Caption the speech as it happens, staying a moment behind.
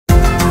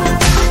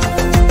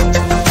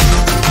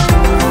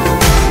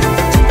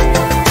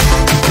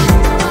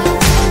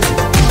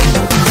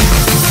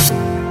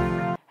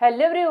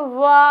Hello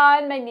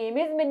everyone, my name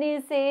is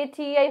Mini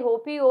Sethi. I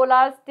hope you all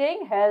are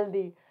staying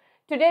healthy.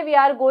 Today we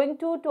are going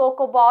to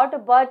talk about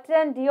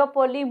Bertrand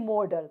Duopoly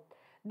model.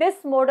 This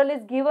model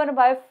is given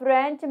by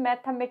French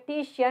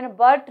mathematician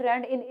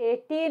Bertrand in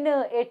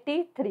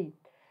 1883.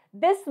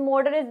 This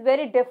model is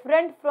very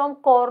different from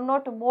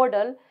Carnot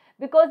model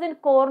because in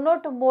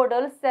Carnot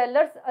model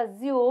sellers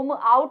assume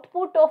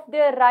output of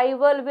their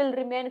rival will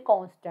remain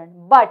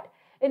constant, but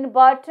in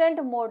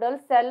Bertrand model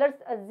sellers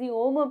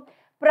assume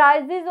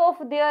prices of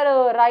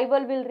their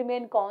rival will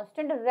remain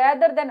constant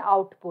rather than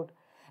output.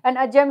 An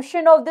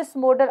assumption of this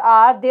model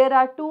are there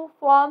are two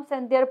firms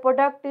and their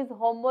product is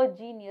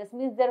homogeneous,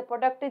 means their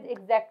product is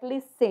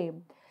exactly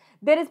same.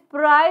 There is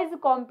price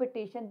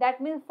competition,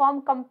 that means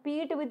firm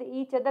compete with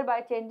each other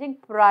by changing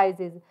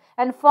prices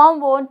and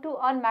firm want to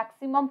earn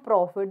maximum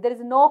profit. There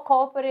is no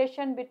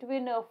cooperation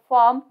between a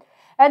firm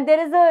and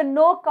there is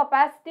no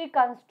capacity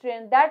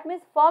constraint, that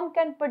means firm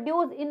can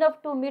produce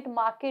enough to meet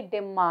market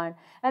demand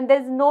and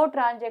there is no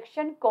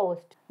transaction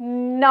cost.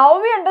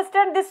 Now we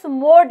understand this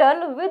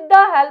model with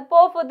the help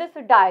of this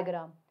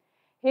diagram.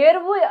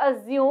 Here we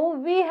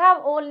assume we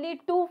have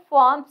only two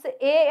firms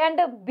A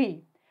and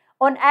B.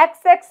 On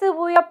x-axis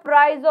we have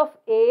price of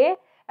A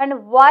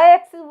and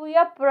y-axis we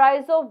have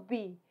price of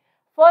B.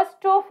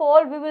 First of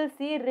all we will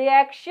see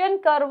reaction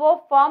curve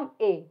of firm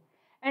A,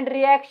 and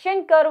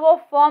reaction curve of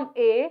firm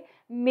A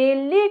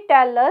mainly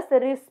tell us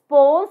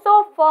response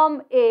of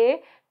firm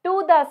A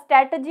to the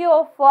strategy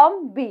of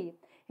firm B.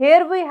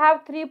 Here we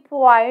have 3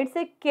 points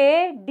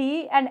K,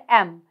 D and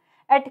M.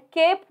 At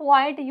K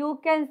point you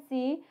can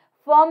see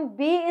firm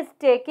B is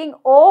taking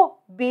O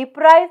B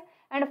price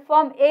and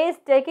firm A is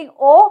taking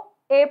O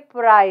A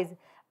price.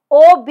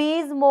 OB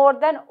is more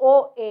than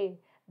OA.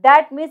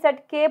 That means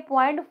at K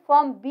point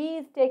firm B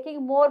is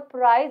taking more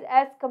price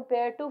as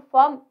compared to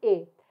firm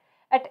A.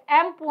 At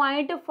M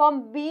point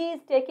firm B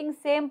is taking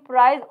same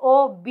price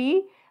OB,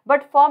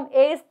 but firm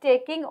A is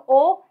taking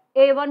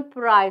OA1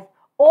 price.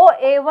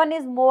 OA1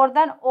 is more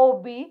than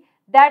OB.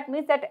 That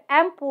means at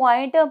M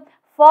point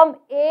firm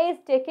A is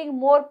taking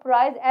more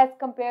price as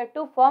compared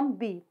to firm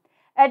B.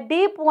 At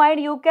D point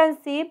you can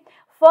see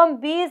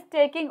firm B is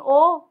taking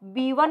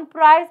OB1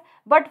 price,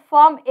 but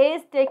firm A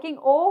is taking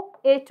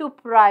OA2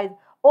 price.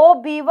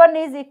 OB1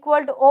 is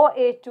equal to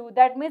OA2.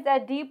 That means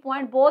at D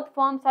point both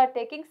firms are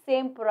taking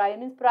same price.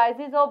 Means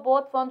prices of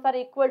both firms are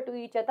equal to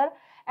each other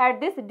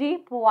at this D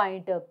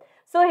point.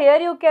 So here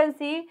you can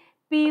see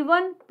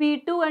P1,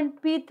 P2 and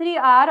P3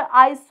 are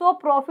iso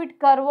profit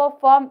curve of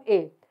firm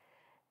A.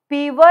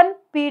 P1,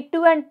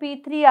 P2 and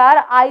P3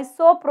 are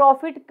iso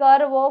profit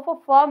curve of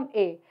firm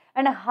A,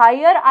 and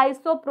higher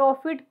iso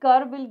profit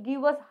curve will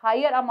give us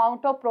higher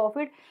amount of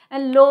profit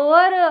and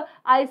lower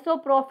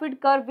iso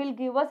profit curve will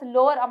give us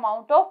lower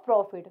amount of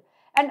profit,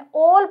 and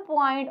all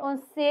point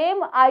on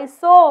same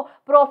iso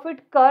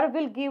profit curve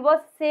will give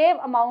us same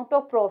amount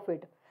of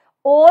profit.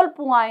 All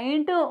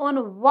point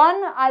on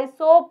one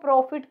iso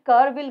profit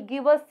curve will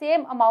give us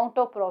same amount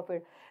of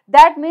profit.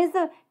 That means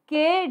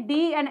K,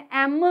 D and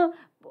M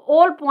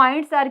all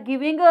points are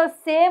giving a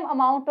same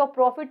amount of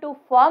profit to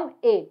firm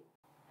A.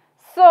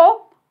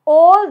 So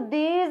all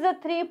these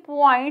 3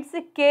 points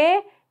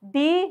K,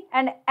 D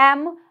and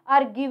M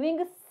are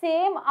giving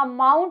same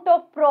amount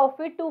of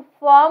profit to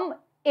firm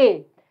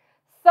A.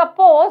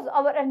 Suppose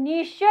our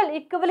initial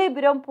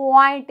equilibrium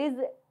point is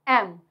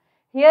M.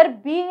 Here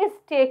B is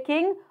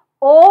taking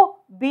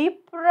OB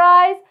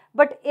price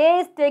but A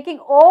is taking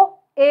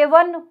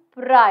OA1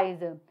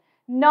 price.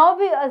 Now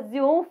we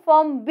assume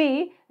firm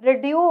B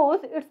reduce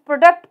its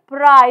product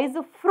price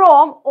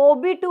from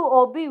OB to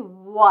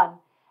OB1.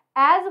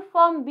 As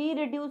firm B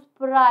reduce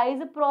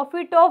price,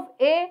 profit of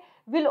A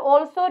will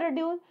also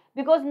reduce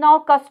because now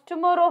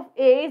customer of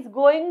A is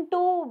going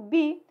to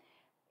B.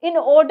 In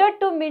order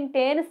to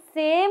maintain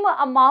same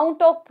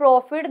amount of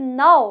profit,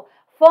 now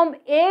firm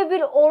A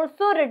will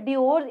also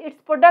reduce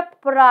its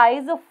product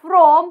price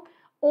from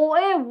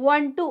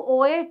OA1 to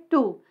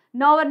OA2.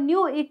 Now our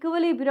new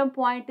equilibrium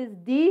point is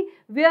D,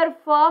 where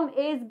firm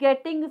A is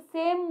getting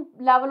same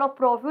level of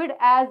profit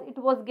as it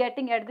was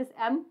getting at this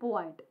M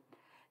point.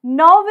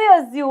 Now we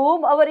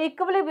assume our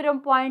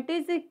equilibrium point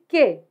is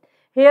K.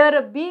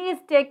 Here B is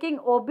taking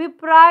OB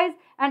price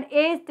and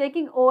A is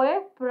taking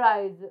OA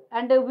price,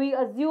 and we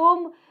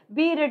assume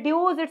B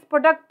reduce its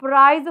product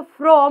price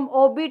from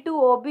OB to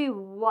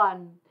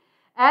OB1.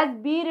 As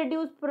B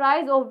reduce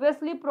price,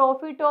 obviously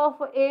profit of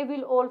A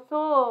will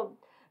also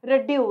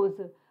reduce.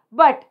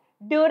 But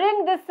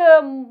during this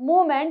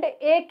movement,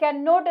 A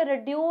cannot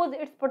reduce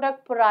its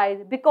product price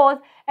because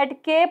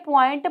at K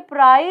point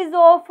price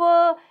of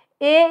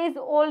A is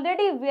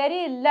already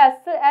very less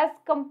as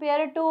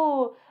compared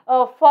to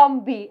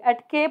firm B.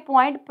 At K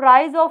point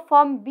price of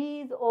firm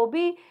B is OB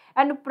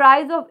and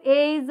price of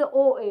A is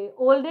OA.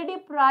 Already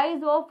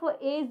price of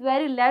A is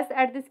very less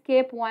at this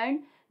K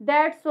point.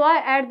 That's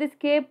why at this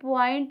K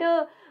point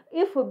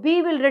if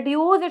B will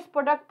reduce its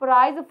product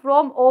price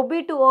from OB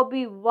to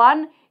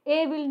OB1,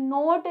 A will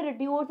not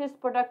reduce its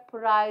product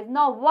price.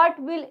 Now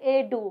what will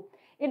A do?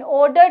 in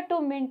order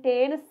to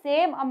maintain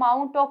same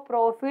amount of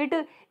profit,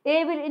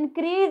 A will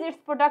increase its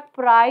product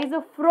price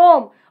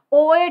from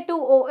OA to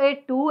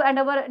OA2, and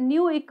our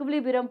new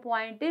equilibrium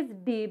point is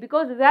D,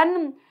 because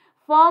when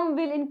firm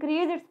will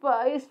increase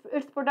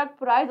its product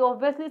price,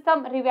 obviously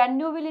some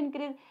revenue will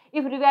increase.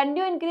 If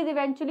revenue increase,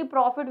 eventually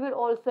profit will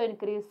also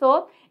increase.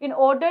 So in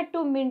order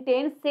to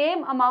maintain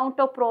same amount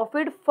of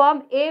profit,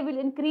 firm A will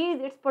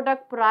increase its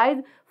product price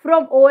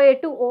from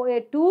OA to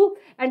OA2,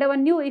 and our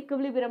new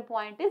equilibrium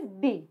point is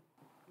D.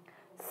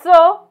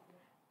 So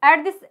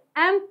at this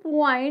M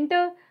point,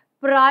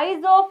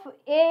 price of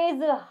A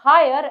is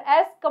higher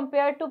as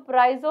compared to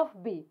price of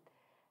B.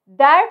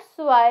 That's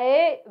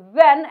why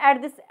when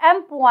at this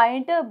M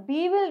point,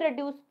 B will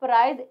reduce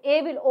price,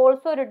 A will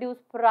also reduce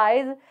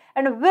price,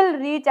 and will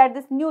reach at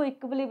this new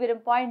equilibrium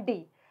point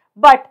D.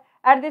 But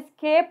at this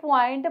K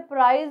point,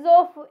 price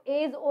of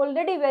A is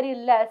already very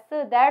less.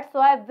 That's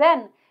why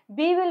when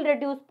B will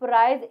reduce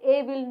price,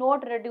 A will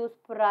not reduce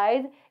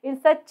price.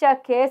 In such a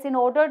case, in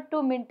order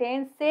to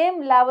maintain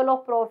same level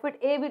of profit,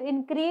 A will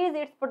increase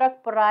its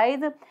product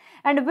price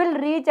and will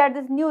reach at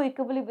this new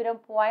equilibrium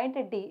point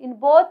D. In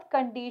both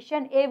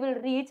conditions, A will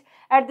reach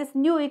at this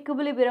new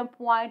equilibrium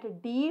point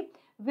D,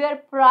 where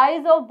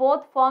price of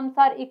both firms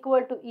are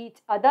equal to each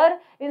other.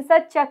 In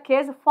such a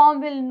case, firm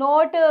will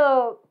not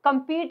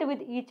compete with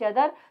each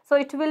other. So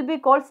it will be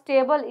called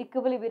stable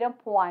equilibrium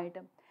point.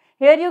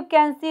 Here you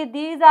can see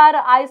these are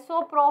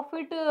iso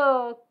profit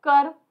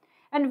curve,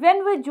 and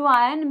when we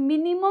join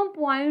minimum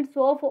points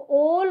of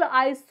all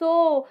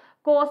iso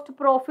cost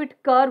profit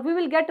curve, we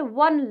will get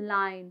one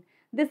line.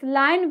 This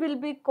line will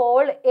be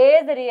called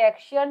A's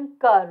reaction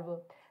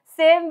curve.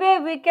 Same way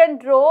we can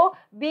draw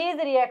B's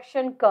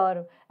reaction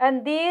curve,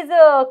 and these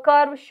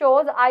curve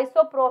shows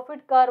iso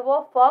profit curve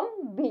of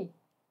firm B.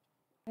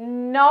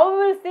 Now we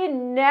will see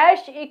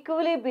Nash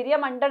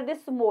equilibrium under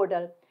this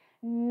model.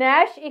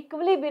 Nash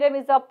equilibrium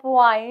is a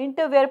point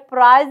where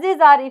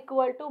prices are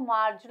equal to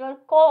marginal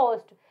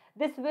cost.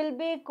 This will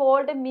be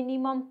called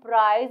minimum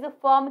price.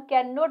 Firm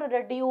cannot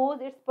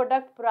reduce its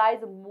product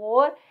price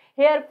more.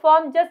 Here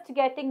firm just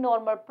getting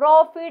normal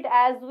profit.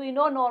 As we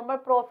know, normal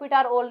profit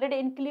are already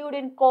included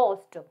in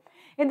cost.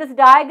 In this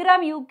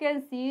diagram you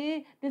can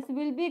see this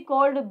will be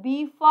called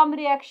B firm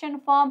reaction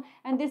firm,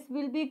 and this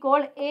will be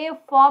called A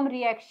firm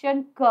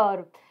reaction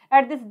curve.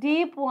 At this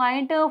D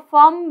point,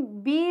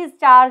 firm B is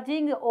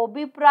charging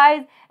OB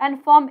price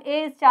and firm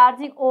A is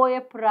charging OA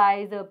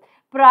price.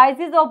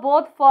 Prices of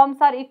both firms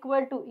are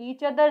equal to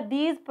each other.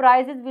 These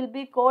prices will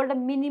be called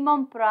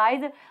minimum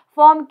price.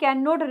 Firm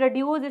cannot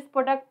reduce its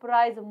product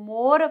price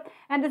more,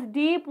 and this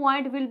D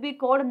point will be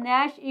called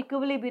Nash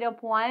equilibrium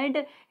point.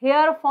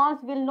 Here firms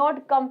will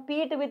not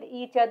compete with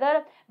each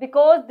other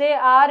because they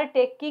are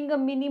taking a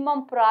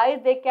minimum price.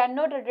 They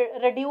cannot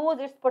reduce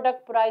its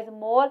product price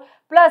more,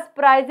 plus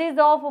prices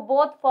of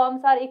both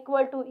firms are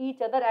equal to each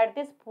other at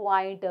this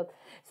point.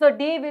 So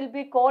D will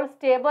be called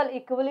stable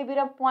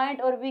equilibrium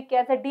point, or we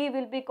can say D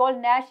will be called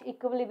Nash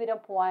equilibrium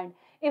point.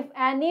 If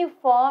any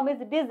firm is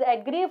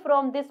disagree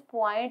from this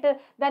point,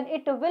 then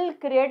it will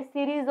create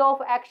series of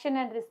action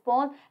and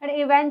response, and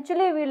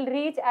eventually will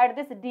reach at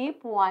this D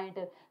point.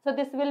 So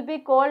this will be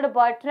called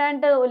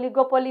Bertrand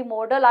oligopoly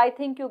model. I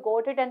think you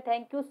got it, and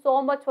thank you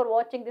so much for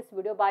watching this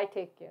video. Bye,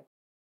 take care.